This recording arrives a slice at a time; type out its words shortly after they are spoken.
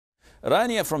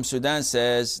Rania from Sudan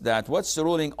says that what's the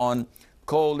ruling on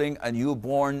calling a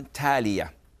newborn Taliyah?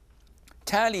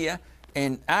 Taliyah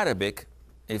in Arabic,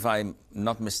 if I'm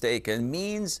not mistaken,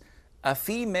 means a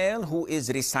female who is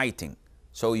reciting.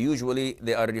 So usually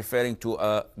they are referring to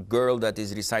a girl that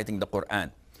is reciting the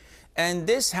Quran. And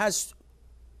this has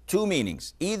two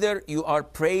meanings. Either you are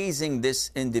praising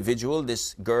this individual,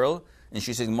 this girl, and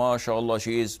she says, MashaAllah,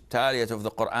 she is Taliyah of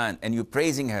the Quran, and you're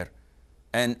praising her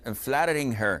and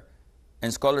flattering her.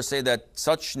 And scholars say that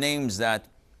such names that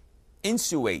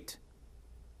insinuate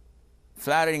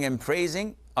flattering and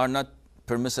praising are not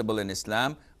permissible in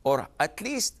Islam, or at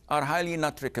least are highly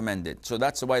not recommended. So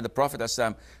that's why the Prophet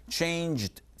ﷺ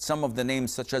changed some of the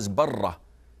names, such as Barra,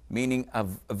 meaning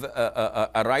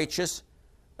a righteous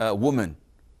woman.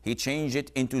 He changed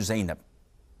it into Zainab.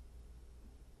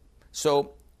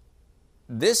 So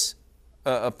this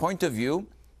point of view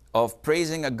of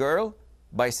praising a girl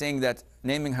by saying that,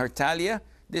 naming her Taliyah,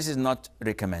 this is not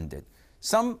recommended.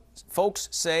 Some folks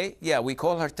say, yeah, we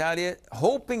call her Taliyah,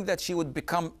 hoping that she would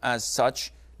become as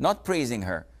such, not praising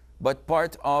her, but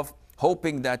part of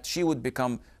hoping that she would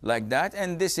become like that,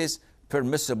 and this is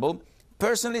permissible.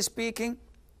 Personally speaking,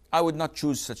 I would not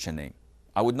choose such a name.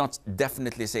 I would not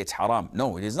definitely say it's haram.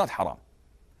 No, it is not haram.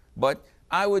 But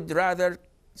I would rather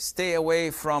stay away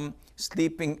from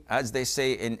sleeping, as they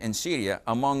say in Syria,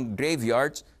 among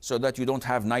graveyards, so that you don't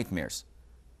have nightmares.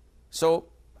 So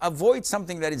avoid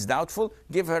something that is doubtful.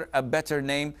 Give her a better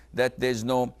name that there's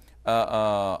no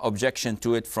objection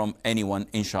to it from anyone,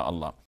 inshallah.